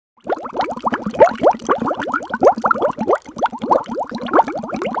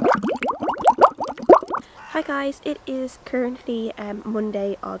guys, it is currently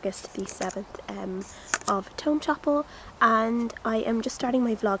Monday, August the 7th of Tometopple, and I am just starting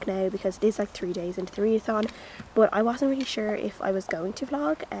my vlog now because it is like 3 days into the readathon, but I wasn't really sure if I was going to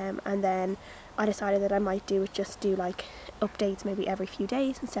vlog, and then I decided that I might do like updates maybe every few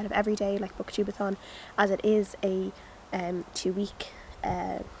days instead of every day like booktubeathon, as it is a 2-week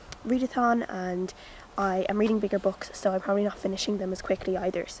readathon, and I am reading bigger books, so I'm probably not finishing them as quickly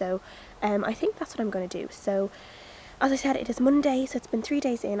either. So I think that's what I'm going to do. So as I said, it is Monday, so it's been 3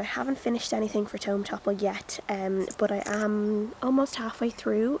 days in. I haven't finished anything for Tometopple yet, but I am almost halfway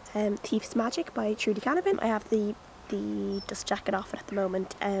through Thief's Magic by Trudy Canavan. I have the dust jacket off it at the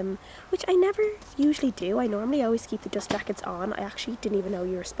moment, which I never usually do. I normally always keep the dust jackets on. I actually didn't even know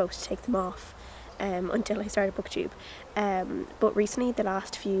you were supposed to take them off until I started booktube, but recently the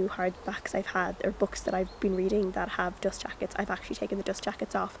last few hardbacks I've had, or books that I've been reading that have dust jackets, I've actually taken the dust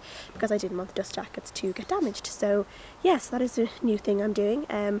jackets off because I didn't want the dust jackets to get damaged. So yes, that is a new thing I'm doing.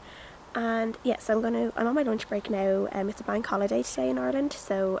 And yes, I'm on my lunch break now. It's a bank holiday today in Ireland,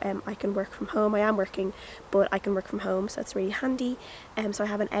 so I can work from home. I am working, but I can work from home, so it's really handy. So I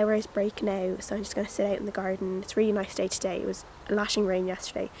have an hour's break now, so I'm just going to sit out in the garden. It's a really nice day today. It was lashing rain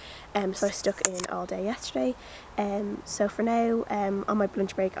yesterday, so I stuck in all day yesterday. So for now, on my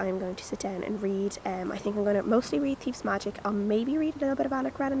lunch break, I'm going to sit down and read. I think I'm going to mostly read Thief's Magic. I'll maybe read a little bit of Anna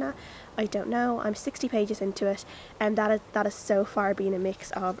Karenina. I don't know. I'm 60 pages into it, and that has so far been a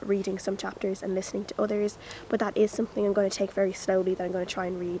mix of reading some chapters and listening to others, but that is something I'm going to take very slowly, that I'm going to try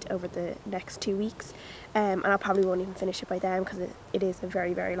and read over the next 2 weeks, and I probably won't even finish it by then because it is a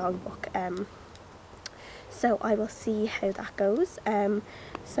very, very long book. So I will see how that goes.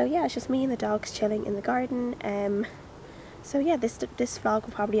 So yeah, it's just me and the dogs chilling in the garden. So yeah, this vlog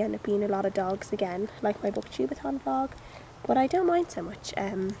will probably end up being a lot of dogs again, like my booktubeathon vlog, but I don't mind so much,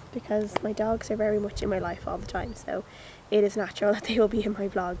 because my dogs are very much in my life all the time, so it is natural that they will be in my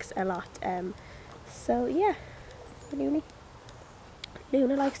vlogs a lot. So yeah,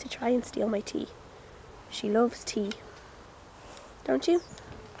 Luna likes to try and steal my tea. She loves tea, don't you?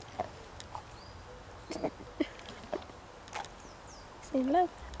 Say hello.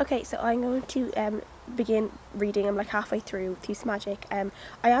 Okay, so I'm going to begin reading. I'm like halfway through Thief's Magic. I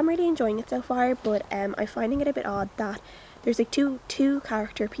am really enjoying it so far, but I'm finding it a bit odd that there's like two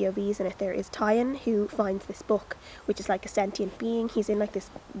character POVs in it. There is Tyan, who finds this book, which is like a sentient being. He's in like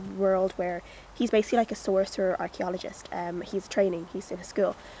this world where he's basically like a sorcerer archaeologist. He's training, he's in a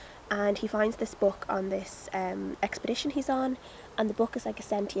school, and he finds this book on this expedition he's on, and the book is like a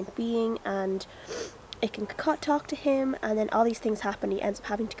sentient being, and it can talk to him, and then all these things happen. He ends up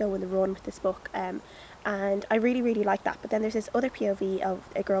having to go on the run with this book, and I really, really like that. But then there's this other POV of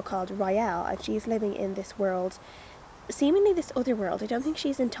a girl called Rael, and she's living in this world, seemingly this other world. I don't think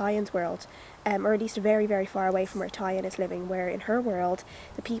she's in Tyan's world, or at least very, very far away from where Tyan is living, where in her world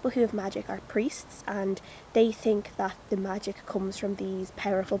the people who have magic are priests, and they think that the magic comes from these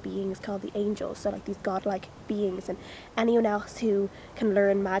powerful beings called the angels, so like these godlike beings, and anyone else who can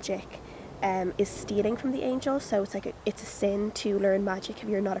learn magic is stealing from the angels. So it's a sin to learn magic if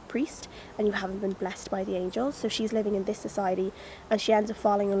you're not a priest and you haven't been blessed by the angels. So she's living in this society, and she ends up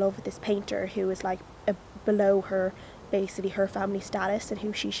falling in love with this painter who is like below her, basically her family status, and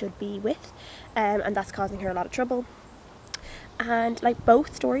who she should be with, and that's causing her a lot of trouble. And like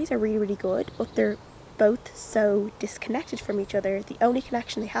both stories are really, really good, but they're both so disconnected from each other. The only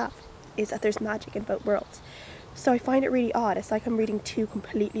connection they have is that there's magic in both worlds. So I find it really odd. It's like I'm reading two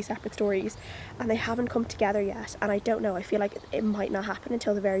completely separate stories and they haven't come together yet, and I don't know, I feel like it might not happen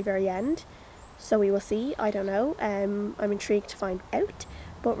until the very, very end. So we will see. I don't know. I'm intrigued to find out,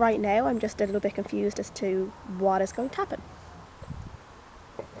 but right now I'm just a little bit confused as to what is going to happen.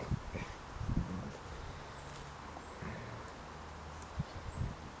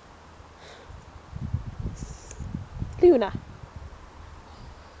 Luna,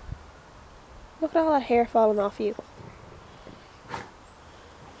 look at all that hair falling off you.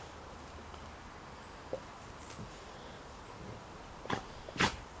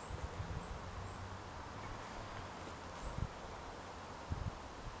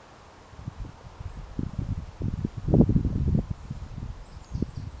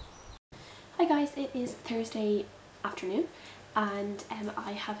 Hi guys, it is Thursday afternoon, and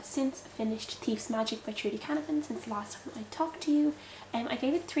I have since finished Thief's Magic by Trudy Canavan since the last time I talked to you. I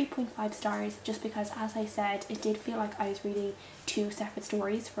gave it 3.5 stars just because, as I said, it did feel like I was reading two separate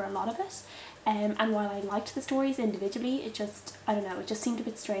stories for a lot of it, and while I liked the stories individually, it just, I don't know, it just seemed a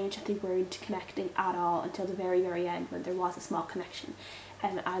bit strange that they weren't connecting at all until the very, very end when there was a small connection.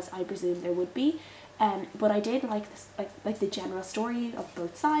 as I presume there would be. But I did like this, like the general story of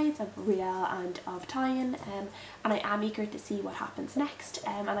both sides, of Riel and of Tyan, and I am eager to see what happens next,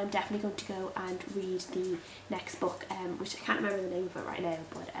 and I'm definitely going to go and read the next book, which I can't remember the name of it right now,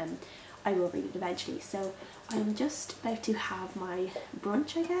 but I will read it eventually. So I'm just about to have my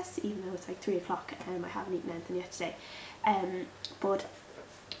brunch, I guess, even though it's like 3 o'clock, I haven't eaten anything yet today, but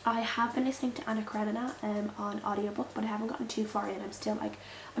I have been listening to Anna Karenina on audiobook, but I haven't gotten too far in.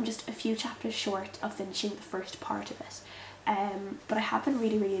 I'm just a few chapters short of finishing the first part of it. But I have been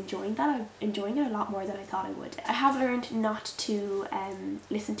really enjoying that. I'm enjoying it a lot more than I thought I would. I have learned not to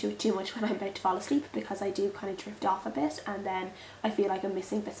listen to it too much when I'm about to fall asleep, because I do kind of drift off a bit and then I feel like I'm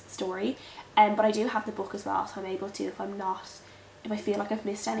missing bits of the story. But I do have the book as well, so I'm able to, if I feel like I've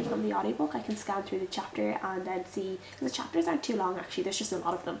missed any from the audiobook, I can scan through the chapter and then see, because the chapters aren't too long actually, there's just a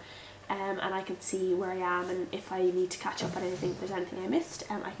lot of them, and I can see where I am, and if I need to catch up on anything, if there's anything I missed,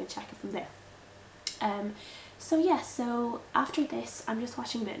 I can check it from there. So yeah, so after this I'm just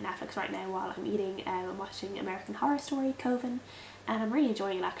watching a bit of Netflix right now while I'm eating. I'm watching American Horror Story, Coven, and I'm really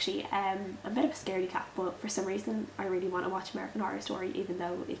enjoying it actually. I'm a bit of a scaredy cat, but for some reason I really want to watch American Horror Story, even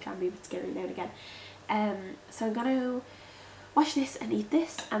though it can be a bit scary now and again. So I'm gonna watch this and eat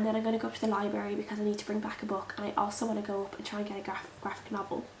this, and then I'm going to go up to the library because I need to bring back a book, and I also want to go up and try and get a graphic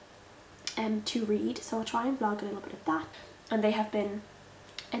novel to read, so I'll try and vlog a little bit of that. And they have been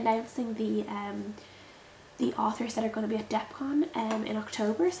announcing the authors that are going to be at DepCon in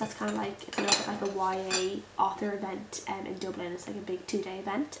October, so that's kind of like, it's a little bit like a YA author event in Dublin. It's like a big 2-day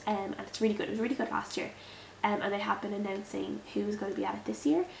event, and it's really good. It was really good last year, and they have been announcing who's going to be at it this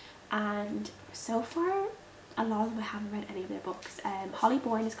year, and so far a lot of them I haven't read any of their books. Holly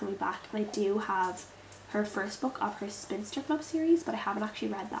Bourne is coming back, and I do have her first book of her Spinster Club series, but I haven't actually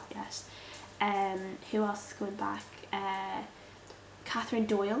read that yet. Who else is coming back? Catherine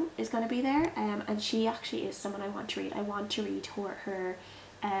Doyle is going to be there, and she actually is someone I want to read. I want to read her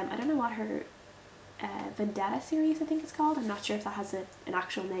I don't know what her Vendetta series I think it's called. I'm not sure if that has an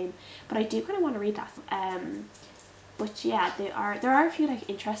actual name, but I do kind of want to read that. But yeah, there are a few like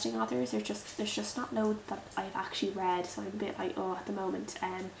interesting authors. There's just not loads that I've actually read, so I'm a bit like, oh, at the moment.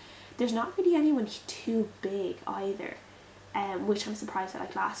 There's not really anyone too big either, which I'm surprised at.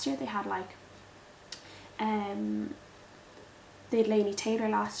 Like last year they had like they had Laini Taylor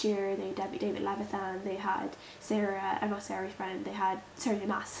last year, they had David Levithan, they had Sarah's friend, they had Sarah J.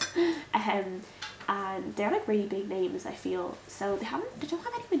 Maas, and they're like really big names, I feel. So they don't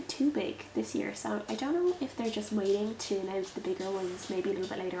have anyone too big this year, so I don't know if they're just waiting to announce the bigger ones maybe a little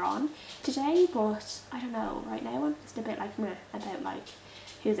bit later on today, but I don't know. Right now I'm just a bit like meh about like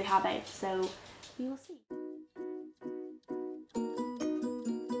who they have out, so we will see.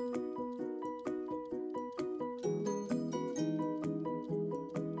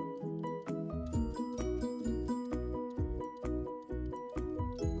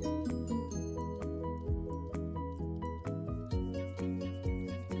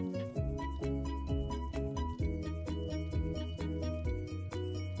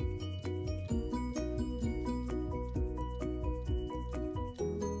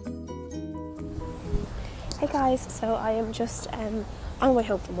 Hey guys, so I am just on my way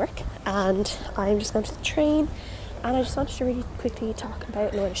home from work, and I'm just going to the train, and I just wanted to really quickly talk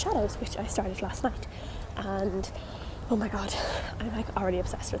about Lord of Shadows, which I started last night, and oh my god, I'm like already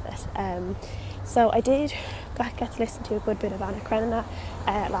obsessed with it. So I did get to listen to a good bit of Anna Karenina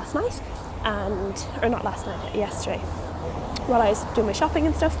last night, or not last night, yesterday, while I was doing my shopping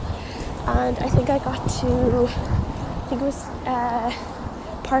and stuff, and I think I got to, I think it was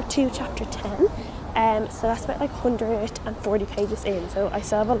part 2, chapter 10. So that's about like 140 pages in, so I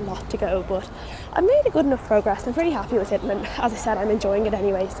still have a lot to go, but I've made a good enough progress. I'm pretty happy with it, and as I said, I'm enjoying it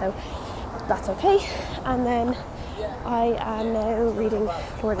anyway, so that's okay. And then I am now reading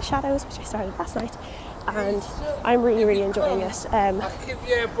Lord of Shadows, which I started last night, and I'm really enjoying it. I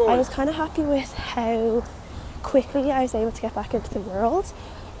was kind of happy with how quickly I was able to get back into the world.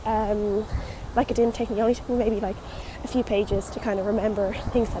 Like it only took me maybe like a few pages to kind of remember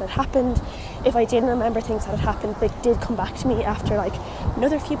things that had happened. If I didn't remember things that had happened, they did come back to me after like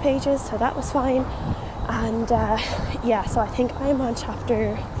another few pages, so that was fine. And yeah, so I think I'm on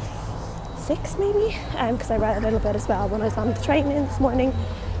chapter 6 maybe, because I read a little bit as well when I was on the train in this morning,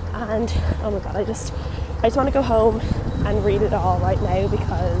 and oh my god, I just want to go home and read it all right now,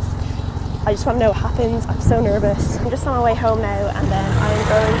 because I just want to know what happens. I'm so nervous. I'm just on my way home now, and then I'm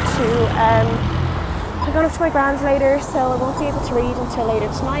going up to my grand's later, so I won't be able to read until later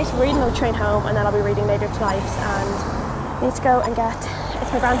tonight. I'm reading on the train home, and then I'll be reading later tonight, and I need to go and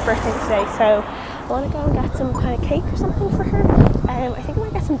it's my grand's birthday today, so I want to go and get some kind of cake or something for her, I think I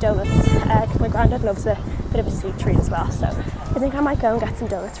might get some donuts because my granddad loves a bit of a sweet treat as well. So I think I might go and get some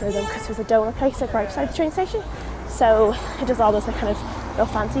donuts for them because there's a donut place like right beside the train station. So it does all those like kind of real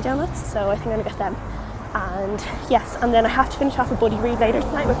fancy donuts. So I think I'm gonna get them. And yes, and then I have to finish off a buddy read later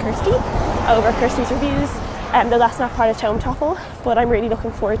tonight with Kirsty over Kirsty's reviews. Though that's not part of Tometopple, but I'm really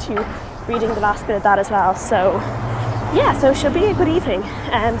looking forward to reading the last bit of that as well. So yeah, so it should be a good evening.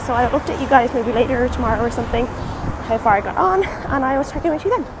 So I'll update you guys maybe later or tomorrow or something how far I got on, and I will check in with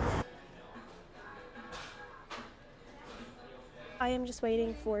you then. I am just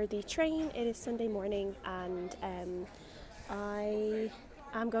waiting for the train. It is Sunday morning, and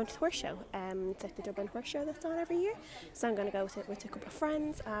I'm going to the horse show. It's like the Dublin horse show that's on every year. So I'm going to go with it with a couple of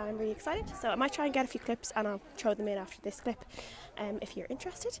friends. I'm really excited. So I might try and get a few clips and I'll throw them in after this clip if you're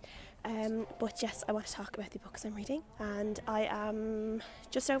interested. But yes, I want to talk about the books I'm reading. And I am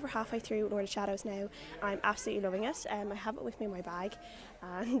just over halfway through Lord of Shadows now. I'm absolutely loving it. I have it with me in my bag.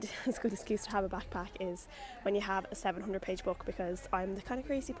 And a good excuse to have a backpack is when you have a 700-page book, because I'm the kind of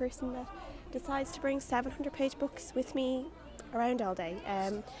crazy person that decides to bring 700-page books with me around all day.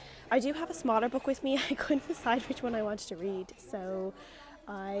 I do have a smaller book with me. I couldn't decide which one I wanted to read, so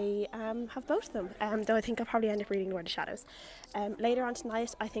I have both of them, though I think I'll probably end up reading Lord of Shadows. Later on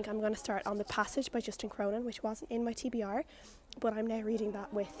tonight I think I'm going to start on The Passage by Justin Cronin, which wasn't in my TBR, but I'm now reading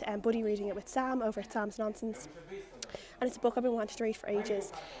that with Buddy reading it with Sam over at Sam's Nonsense. And it's a book I've been wanting to read for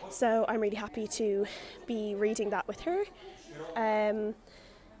ages, so I'm really happy to be reading that with her.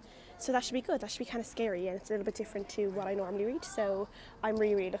 So that should be good. That should be kind of scary, and it's a little bit different to what I normally read, so I'm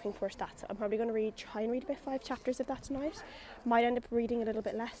really looking forward to that. So I'm probably going to try and read about 5 chapters of that tonight. Might end up reading a little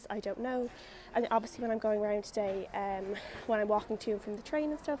bit less, I don't know. And obviously when I'm going around today, when I'm walking to and from the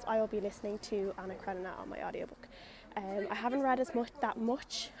train and stuff, I will be listening to Anna Karenina on my audiobook. I haven't read that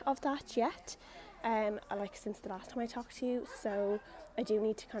much of that yet, like since the last time I talked to you, so I do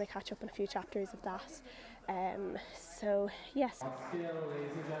need to kind of catch up on a few chapters of that. So yes. Still,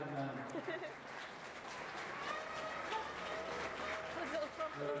 ladies and gentlemen.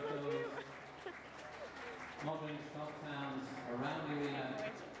 Modern stock towns around the arena,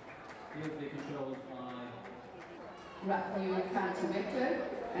 beautifully controlled by Raphael Cantor,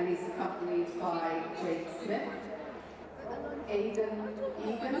 and he's accompanied by Jake Smith. Aidan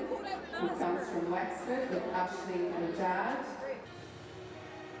Egan, who comes from Wexford, with Aisling Rajad.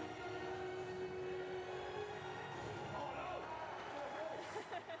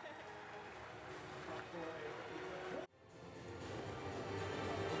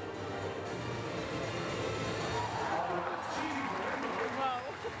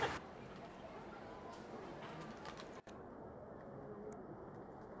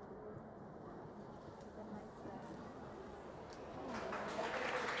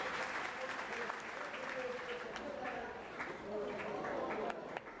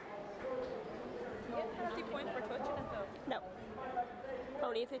 Point for touching it though? No.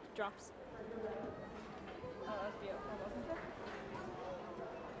 Only if it drops. Oh, that's beautiful, wasn't it?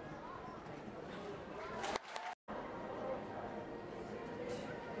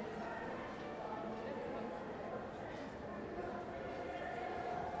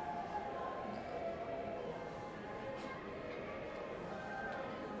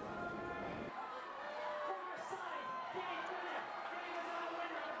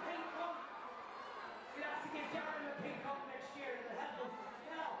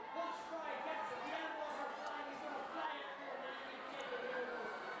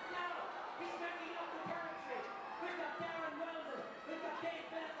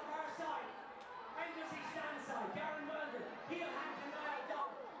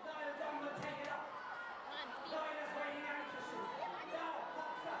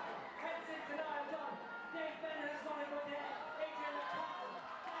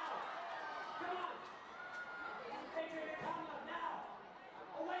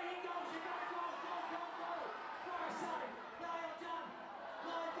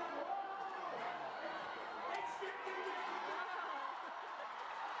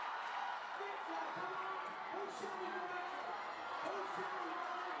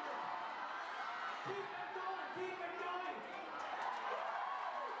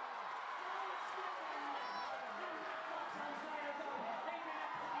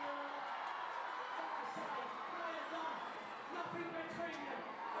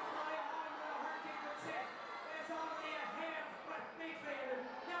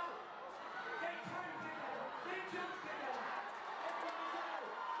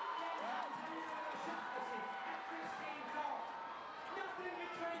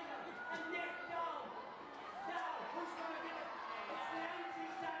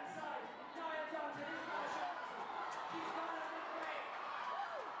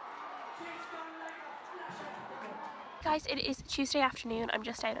 Guys, it is Tuesday afternoon. I'm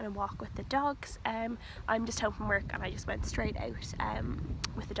just out on a walk with the dogs. I'm just home from work and I just went straight out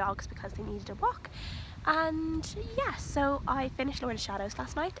with the dogs because they needed a walk. And yeah, so I finished Lord of Shadows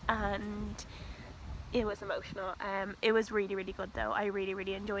last night and it was emotional. It was really, really good though. I really,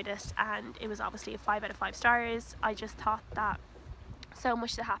 really enjoyed it, and it was obviously a 5 out of 5 stars. I just thought that so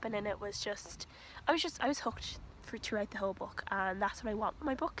much to happen, and it was just I was hooked throughout the whole book, and that's what I want with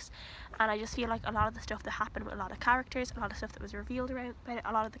my books. And I just feel like a lot of the stuff that happened with a lot of characters, a lot of stuff that was revealed around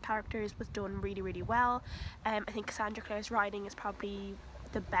a lot of the characters was done really, really well. I think Cassandra Clare's writing is probably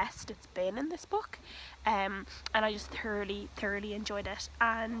the best it's been in this book, and I just thoroughly enjoyed it,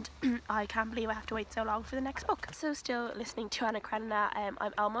 and I can't believe I have to wait so long for the next book. So still listening to Anna Karenina.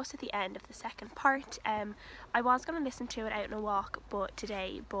 I'm almost at the end of the second part. I was going to listen to it out on a walk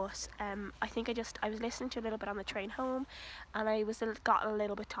today, but I think I was listening to a little bit on the train home, and I got a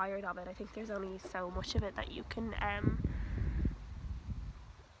little bit tired of it. I think there's only so much of it that you can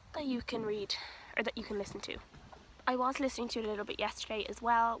read, or that you can listen to. I was listening to it a little bit yesterday as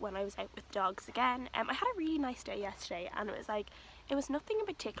well when I was out with dogs again. I had a really nice day yesterday, and it was nothing in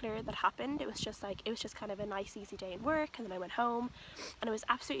particular that happened. It was just kind of a nice easy day in work, and then I went home and it was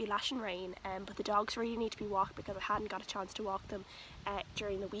absolutely lashing rain, but the dogs really need to be walked because I hadn't got a chance to walk them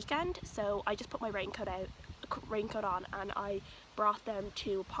during the weekend. So I just put my raincoat on and I brought them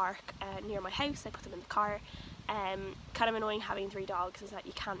to a park near my house. I put them in the car. Kind of annoying having 3 dogs is that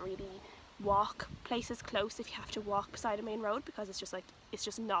you can't really walk places close if you have to walk beside a main road, because it's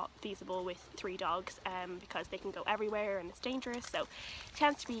just not feasible with 3 dogs, because they can go everywhere and it's dangerous. So it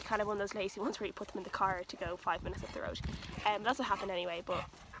tends to be kind of one of those lazy ones where you put them in the car to go 5 minutes up the road. That's what happened anyway. But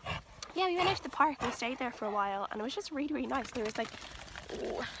yeah, we went out to the park and we stayed there for a while, and it was just really, really nice. There was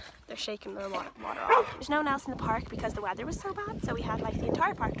they're shaking the water off. There's no one else in the park because the weather was so bad, so we had the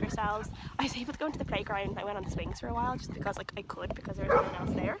entire park to ourselves. I was able to go into the playground. I went on the swings for a while just because I could, because there was no one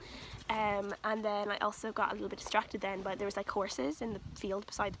else there. And then I also got a little bit distracted then, but there was horses in the field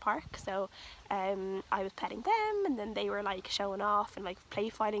beside the park, so I was petting them, and then they were showing off and play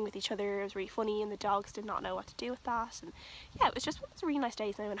fighting with each other. It was really funny, and the dogs did not know what to do with that. And yeah, it was a really nice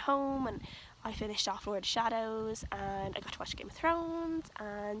day. And I went home and I finished off Lord of Shadows, and I got to watch Game of Thrones,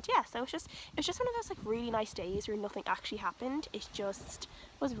 and yeah, so it was just one of those really nice days where nothing actually happened. It just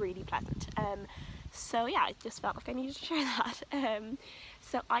was really pleasant. So yeah, I just felt like I needed to share that.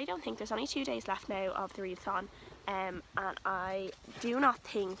 So I don't think there's only 2 days left now of the readathon, and I do not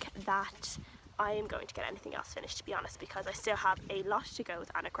think that I am going to get anything else finished, to be honest, because I still have a lot to go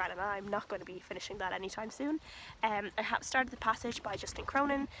with Anna Karenina. I'm not going to be finishing that anytime soon. I have started The Passage by Justin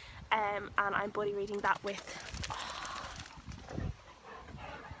Cronin, and I'm buddy reading that with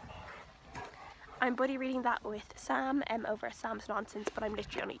Sam over at Sam's Nonsense, but I'm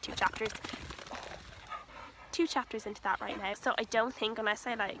literally only 2 chapters into that right now, so I don't think, unless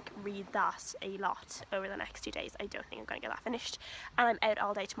I read that a lot over the next 2 days, I don't think I'm going to get that finished. And I'm out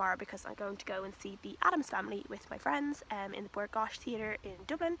all day tomorrow because I'm going to go and see The Addams Family with my friends in the Bourgosh Theatre in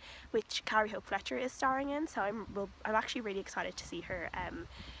Dublin, which Carrie Hope Fletcher is starring in. So I'm actually really excited to see her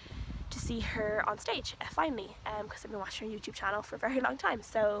on stage finally, because I've been watching her YouTube channel for a very long time.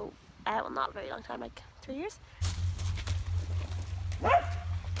 So well, not a very long time, 3 years.